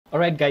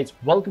Alright guys,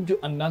 welcome to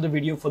another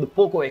video for the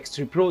Poco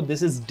X3 Pro.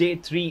 This is day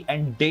 3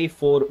 and day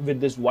 4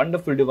 with this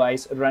wonderful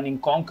device running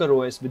Conquer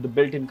OS with the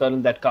built-in kernel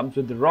that comes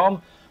with the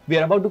ROM. We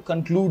are about to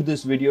conclude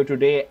this video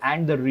today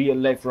and the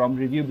real-life ROM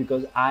review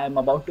because I am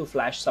about to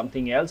flash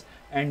something else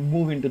and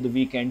move into the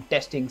weekend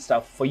testing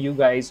stuff for you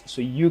guys so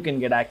you can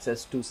get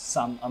access to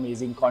some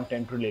amazing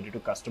content related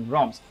to custom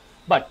ROMs.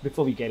 But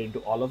before we get into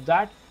all of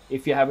that,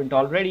 if you haven't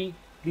already,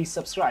 please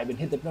subscribe and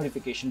hit that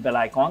notification bell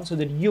icon so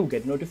that you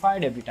get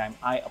notified every time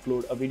I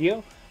upload a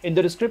video. In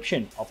the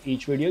description of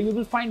each video, you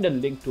will find a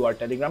link to our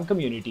Telegram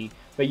community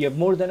where you have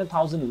more than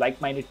 1,000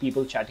 like-minded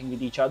people chatting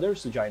with each other,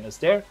 so join us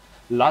there.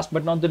 Last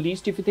but not the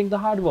least, if you think the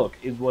hard work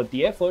is worth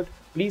the effort,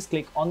 please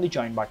click on the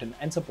join button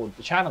and support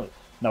the channel.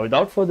 Now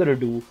without further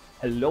ado,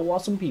 hello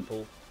awesome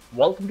people,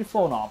 welcome to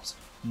PhoneOps.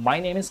 My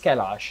name is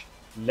Kailash.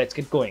 Let's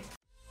get going.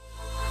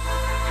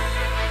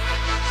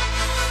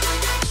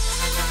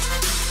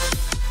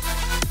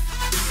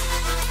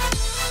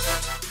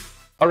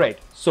 Alright,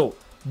 so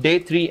day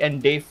 3 and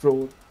day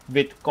 4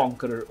 with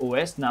Conqueror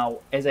OS. Now,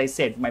 as I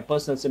said, my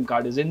personal SIM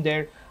card is in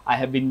there. I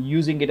have been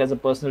using it as a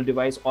personal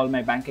device. All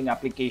my banking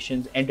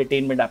applications,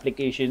 entertainment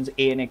applications,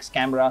 ANX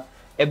camera,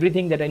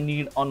 everything that I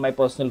need on my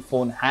personal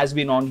phone has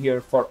been on here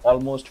for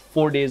almost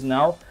 4 days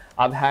now.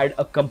 I've had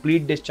a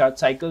complete discharge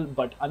cycle,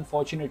 but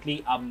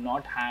unfortunately, I've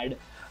not had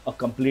a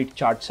complete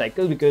charge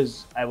cycle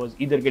because I was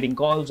either getting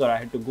calls or I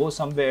had to go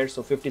somewhere,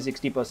 so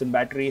 50-60%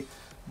 battery.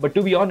 But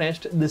to be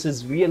honest, this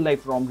is real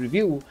life ROM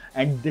review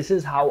and this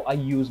is how I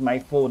use my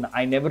phone.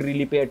 I never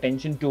really pay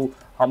attention to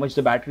how much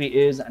the battery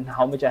is and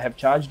how much I have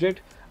charged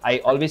it. I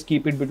always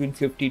keep it between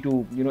 50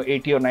 to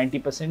 80 or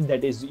 90%.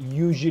 That is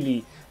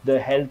usually the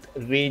health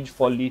range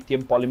for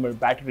lithium polymer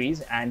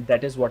batteries, and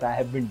that is what I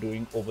have been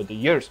doing over the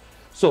years.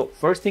 So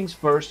first things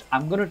first,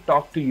 I'm going to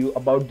talk to you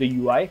about the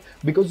UI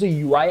because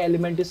the UI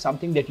element is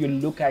something that you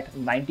look at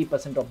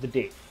 90% of the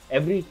day.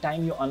 Every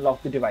time you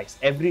unlock the device,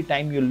 every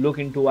time you look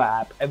into an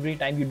app, every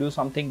time you do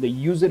something, the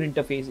user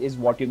interface is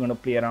what you're going to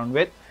play around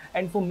with.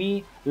 And for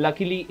me,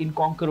 luckily in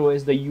Conquer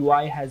OS, the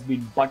UI has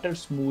been butter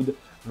smooth,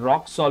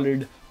 rock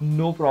solid,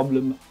 no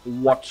problem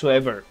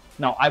whatsoever.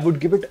 Now, I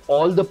would give it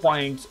all the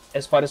points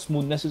as far as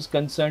smoothness is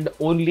concerned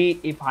only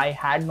if I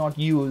had not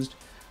used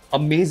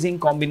amazing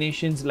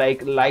combinations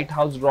like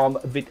Lighthouse ROM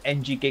with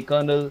NGK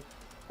kernel,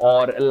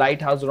 or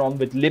Lighthouse ROM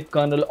with lib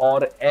kernel,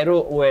 or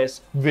Aero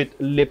OS with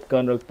lib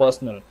kernel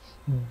personal.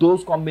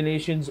 Those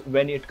combinations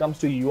when it comes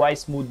to UI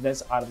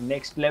smoothness are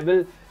next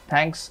level.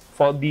 Thanks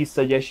for these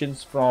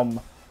suggestions from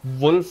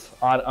Wolf.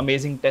 Our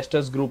amazing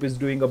testers group is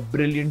doing a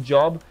brilliant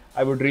job.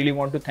 I would really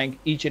want to thank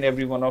each and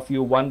every one of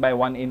you one by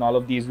one in all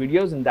of these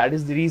videos, and that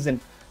is the reason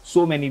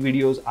so many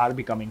videos are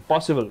becoming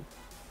possible.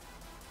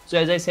 So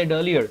as I said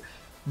earlier,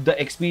 the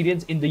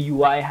experience in the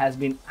UI has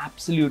been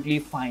absolutely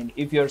fine.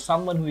 If you're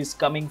someone who is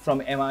coming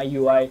from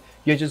MIUI,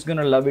 you're just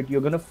gonna love it.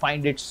 You're gonna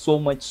find it so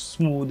much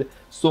smooth,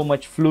 so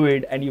much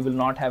fluid, and you will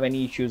not have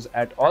any issues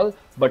at all.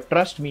 But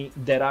trust me,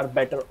 there are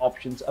better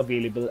options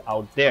available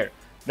out there.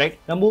 Right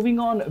now, moving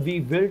on, we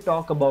will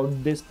talk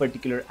about this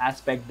particular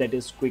aspect, that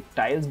is quick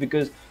tiles,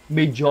 because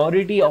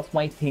majority of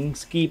my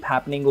things keep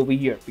happening over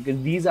here because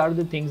these are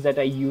the things that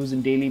I use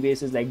in daily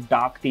basis, like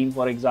dark theme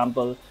for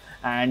example,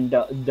 and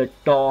the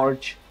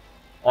torch,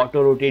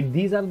 auto rotate.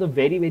 These are the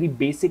very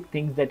basic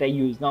things that I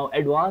use. Now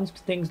advanced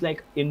things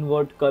like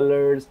invert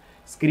colors,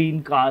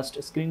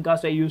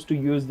 screencast I used to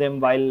use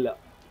them while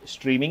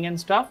streaming and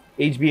stuff,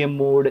 HBM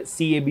mode,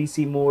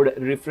 CABC mode,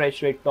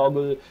 refresh rate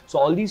toggle. So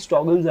all these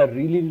toggles are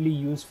really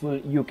useful.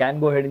 You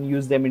can go ahead and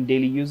use them in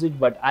daily usage,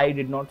 but I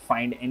did not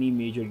find any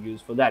major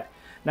use for that.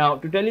 Now,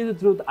 to tell you the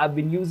truth, I've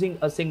been using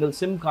a single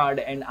SIM card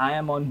and I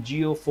am on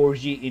Jio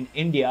 4G in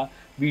India.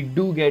 We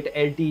do get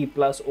LTE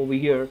plus over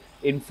here.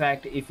 In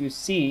fact, if you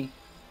see,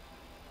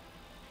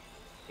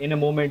 in a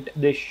moment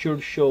this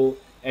should show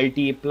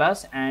LTE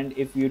plus, and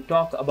if you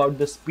talk about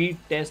the speed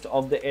test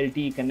of the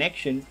LTE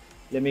connection,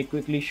 let me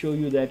quickly show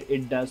you that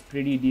it does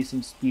pretty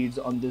decent speeds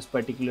on this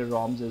particular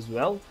ROMs as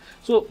well.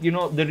 So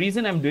the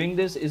reason I'm doing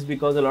this is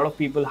because a lot of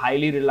people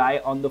highly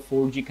rely on the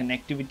 4G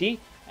connectivity,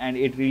 and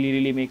it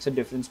really makes a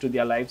difference to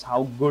their lives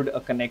how good a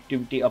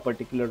connectivity a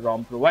particular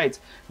ROM provides.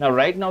 Now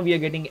right now we are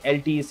getting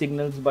LTE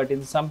signals, but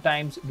in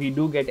sometimes we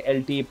do get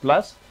LTE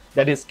plus,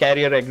 that is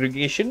carrier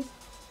aggregation.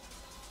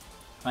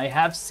 I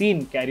have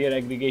seen carrier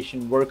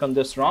aggregation work on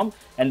this ROM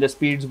and the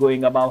speeds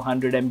going above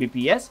 100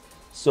 Mbps.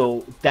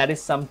 So that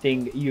is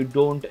something you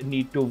don't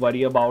need to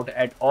worry about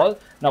at all.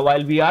 Now,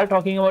 while we are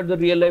talking about the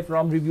real life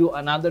ROM review,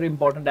 another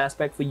important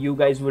aspect for you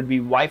guys would be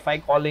Wi-Fi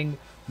calling,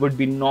 would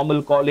be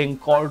normal calling,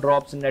 call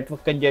drops and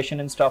network congestion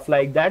and stuff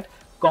like that.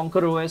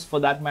 Conquer OS for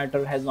that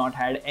matter has not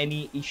had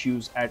any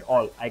issues at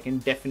all. I can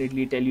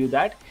definitely tell you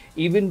that.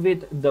 Even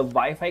with the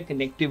Wi-Fi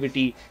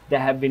connectivity, there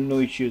have been no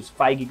issues.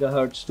 5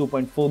 GHz,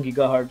 2.4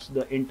 GHz,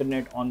 the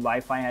internet on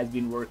Wi-Fi has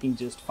been working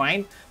just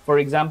fine. For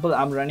example,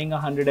 I'm running a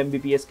 100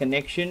 Mbps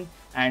connection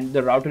and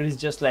the router is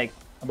just like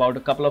about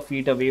a couple of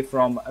feet away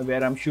from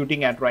where I'm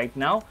shooting at right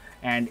now.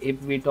 And if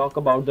we talk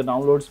about the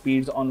download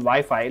speeds on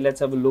Wi-Fi,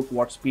 let's have a look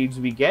what speeds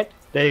we get.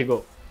 There you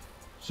go.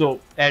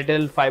 So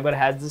Airtel Fiber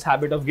has this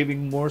habit of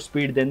giving more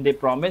speed than they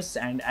promise,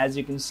 and as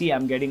you can see,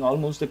 I'm getting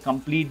almost a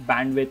complete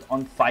bandwidth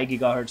on 5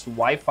 gigahertz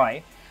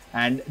Wi-Fi,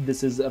 and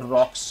this is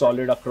rock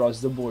solid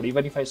across the board.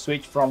 Even if I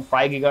switch from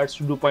 5 gigahertz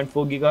to 2.4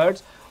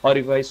 gigahertz, or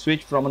if I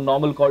switch from a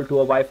normal call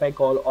to a Wi-Fi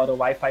call or a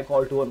Wi-Fi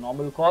call to a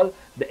normal call,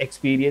 the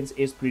experience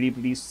is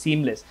pretty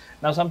seamless.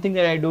 Now, something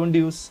that I don't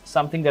use,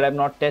 something that I've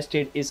not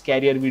tested, is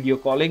carrier video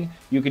calling.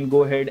 You can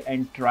go ahead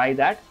and try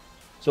that.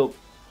 So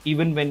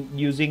even when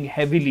using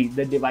heavily,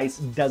 the device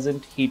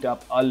doesn't heat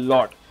up a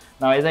lot.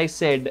 Now, as I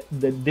said,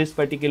 this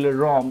particular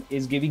ROM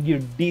is giving you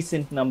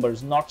decent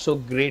numbers, not so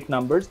great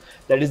numbers.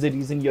 That is the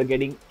reason you're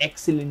getting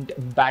excellent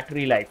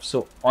battery life.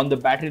 So on the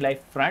battery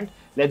life front,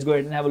 let's go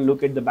ahead and have a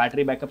look at the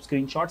battery backup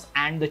screenshots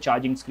and the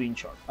charging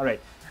screenshot. All right,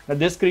 now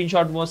this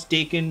screenshot was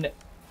taken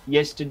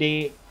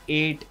yesterday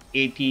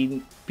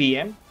 8:18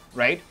 p.m.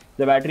 right?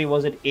 The battery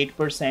was at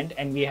 8%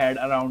 and we had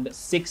around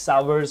 6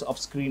 hours of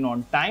screen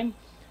on time,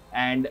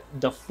 and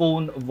the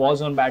phone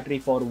was on battery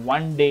for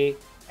 1 day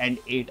and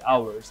 8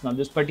 hours. Now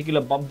this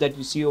particular bump that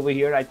you see over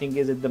here, I think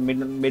is at the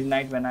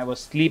midnight when I was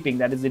sleeping.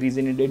 That is the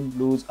reason it didn't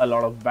lose a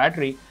lot of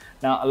battery.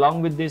 Now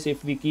along with this,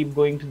 if we keep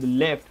going to the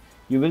left,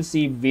 you will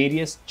see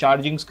various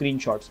charging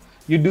screenshots.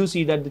 You do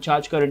see that the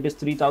charge current is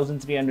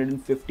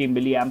 3350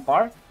 milliamp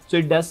hour. So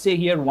it does say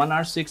here 1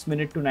 hour 6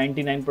 minutes to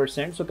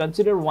 99%. So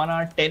consider 1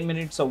 hour 10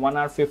 minutes or 1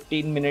 hour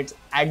 15 minutes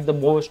at the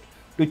most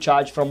to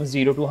charge from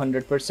 0 to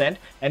 100%.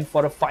 And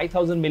for a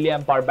 5000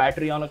 milliamp hour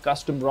battery on a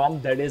custom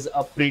ROM, that is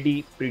a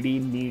pretty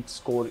neat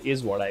score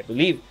is what I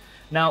believe.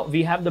 Now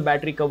we have the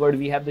battery covered,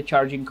 we have the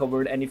charging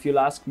covered, and if you'll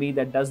ask me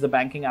that does the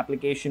banking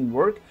application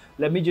work,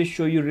 let me just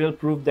show you real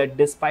proof that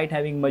despite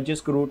having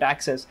Magisk root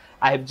access,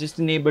 I have just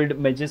enabled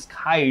Magisk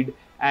hide.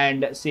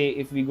 And say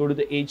if we go to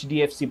the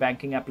HDFC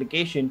banking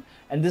application,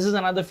 and this is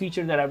another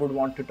feature that I would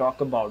want to talk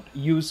about,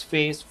 use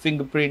face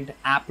fingerprint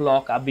app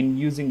lock. I've been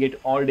using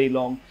it all day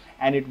long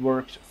and it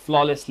works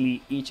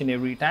flawlessly each and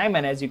every time,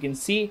 and as you can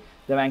see,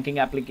 the banking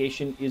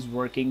application is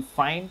working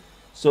fine.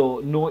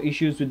 So no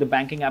issues with the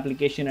banking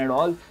application at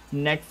all.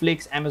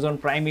 Netflix, Amazon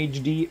Prime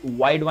HD,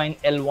 Widevine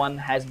L1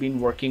 has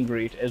been working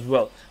great as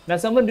well. Now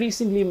someone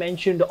recently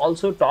mentioned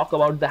also talk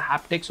about the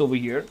haptics over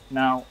here.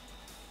 Now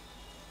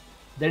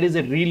that is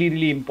a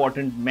really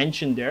important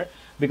mention there,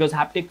 because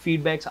haptic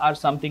feedbacks are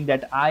something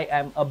that I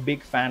am a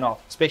big fan of,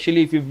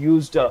 especially if you've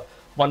used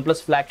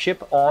OnePlus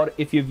flagship or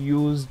if you've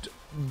used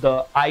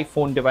the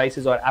iPhone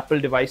devices or Apple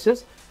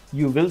devices.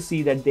 You will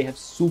see that they have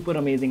super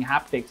amazing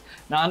haptics.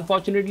 Now,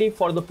 unfortunately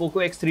for the Poco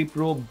X3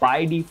 Pro,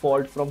 by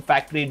default from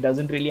factory, it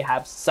doesn't really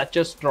have such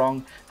a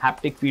strong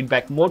haptic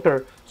feedback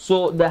motor.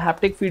 So the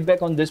haptic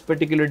feedback on this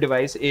particular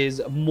device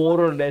is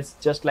more or less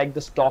just like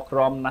the stock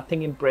ROM,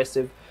 nothing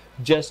impressive,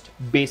 just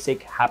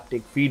basic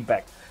haptic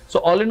feedback. So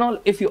all in all,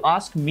 if you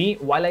ask me,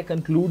 while I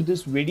conclude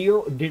this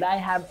video, did I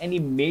have any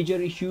major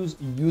issues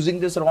using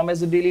this ROM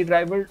as a daily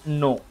driver?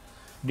 No.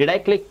 Did I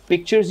click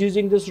pictures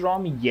using this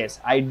ROM? Yes,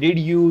 I did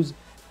use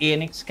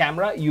ANX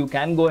camera. You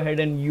can go ahead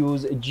and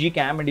use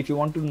Gcam, and if you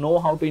want to know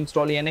how to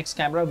install ANX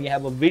camera, we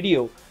have a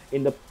video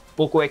in the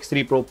Poco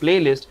X3 Pro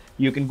playlist.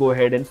 You can go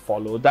ahead and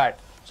follow that.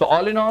 So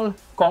all in all,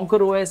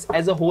 Conquer OS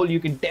as a whole, you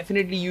can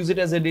definitely use it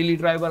as a daily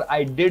driver.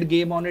 I did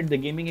game on it. The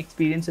gaming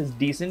experience is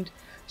decent,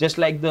 just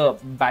like the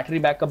battery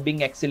backup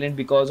being excellent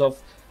because of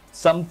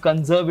some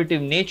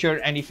conservative nature.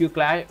 And if you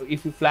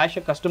flash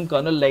a custom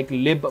kernel like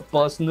lib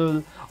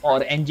personal or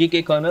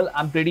ngk kernel,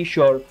 I'm pretty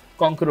sure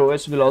Conquer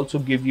OS will also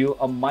give you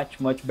a much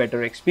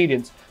better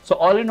experience. So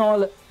all in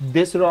all,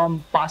 this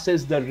ROM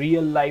passes the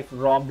real life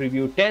ROM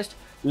review test.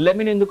 Let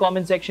me know in the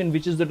comment section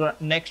which is the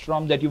next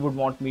ROM that you would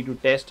want me to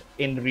test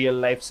in real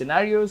life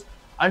scenarios.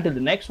 Until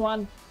the next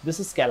one, this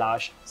is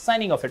Kailash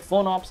signing off at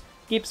PhoneOps.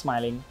 Keep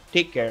smiling.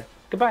 Take care.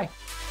 Goodbye.